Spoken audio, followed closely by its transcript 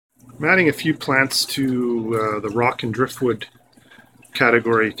I'm adding a few plants to the rock and driftwood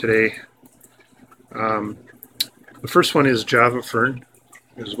category today. The first one is Java fern,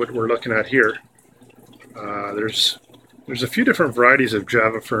 is what we're looking at here. There's a few different varieties of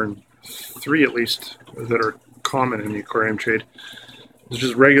Java fern, 3 at least, that are common in the aquarium trade. There's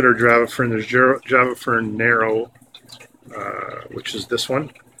just regular Java fern, there's Java fern narrow, which is this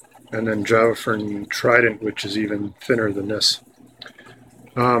one, and then Java fern trident, which is even thinner than this.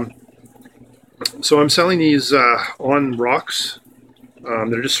 So I'm selling these on rocks.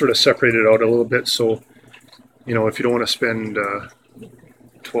 They're just sort of separated out a little bit, so you know, if you don't want to spend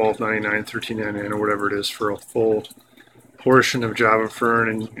 $12.99, $13.99 or whatever it is for a full portion of Java fern,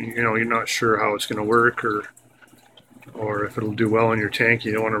 and you know you're not sure how it's going to work or if it'll do well in your tank,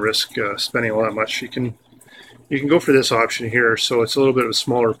 you don't want to risk spending all that much. You can go for this option here. So it's a little bit of a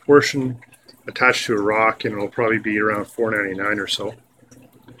smaller portion attached to a rock, and it'll probably be around $4.99 or so.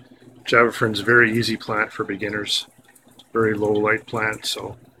 Java fern's a very easy plant for beginners, very low light plant,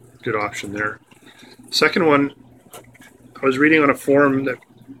 so good option there. Second one, I was reading on a forum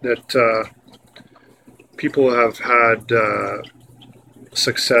that people have had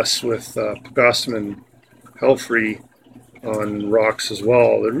success with Pegostemon Hellfree on rocks as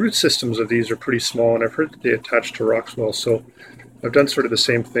well. The root systems of these are pretty small, and I've heard that they attach to rocks well, so I've done sort of the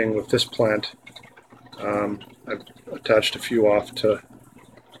same thing with this plant. I've attached a few off to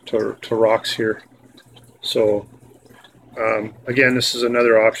rocks here. So again, this is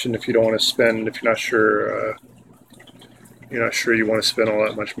another option if you don't want to spend, if you're not sure you want to spend all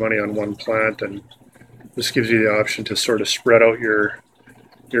that much money on one plant, and this gives you the option to sort of spread out your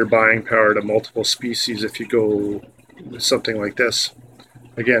buying power to multiple species if you go with something like this.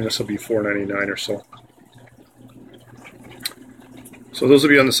 Again, this will be $4.99 or so. So those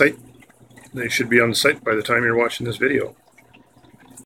will be on the site. They should be on the site by the time you're watching this video.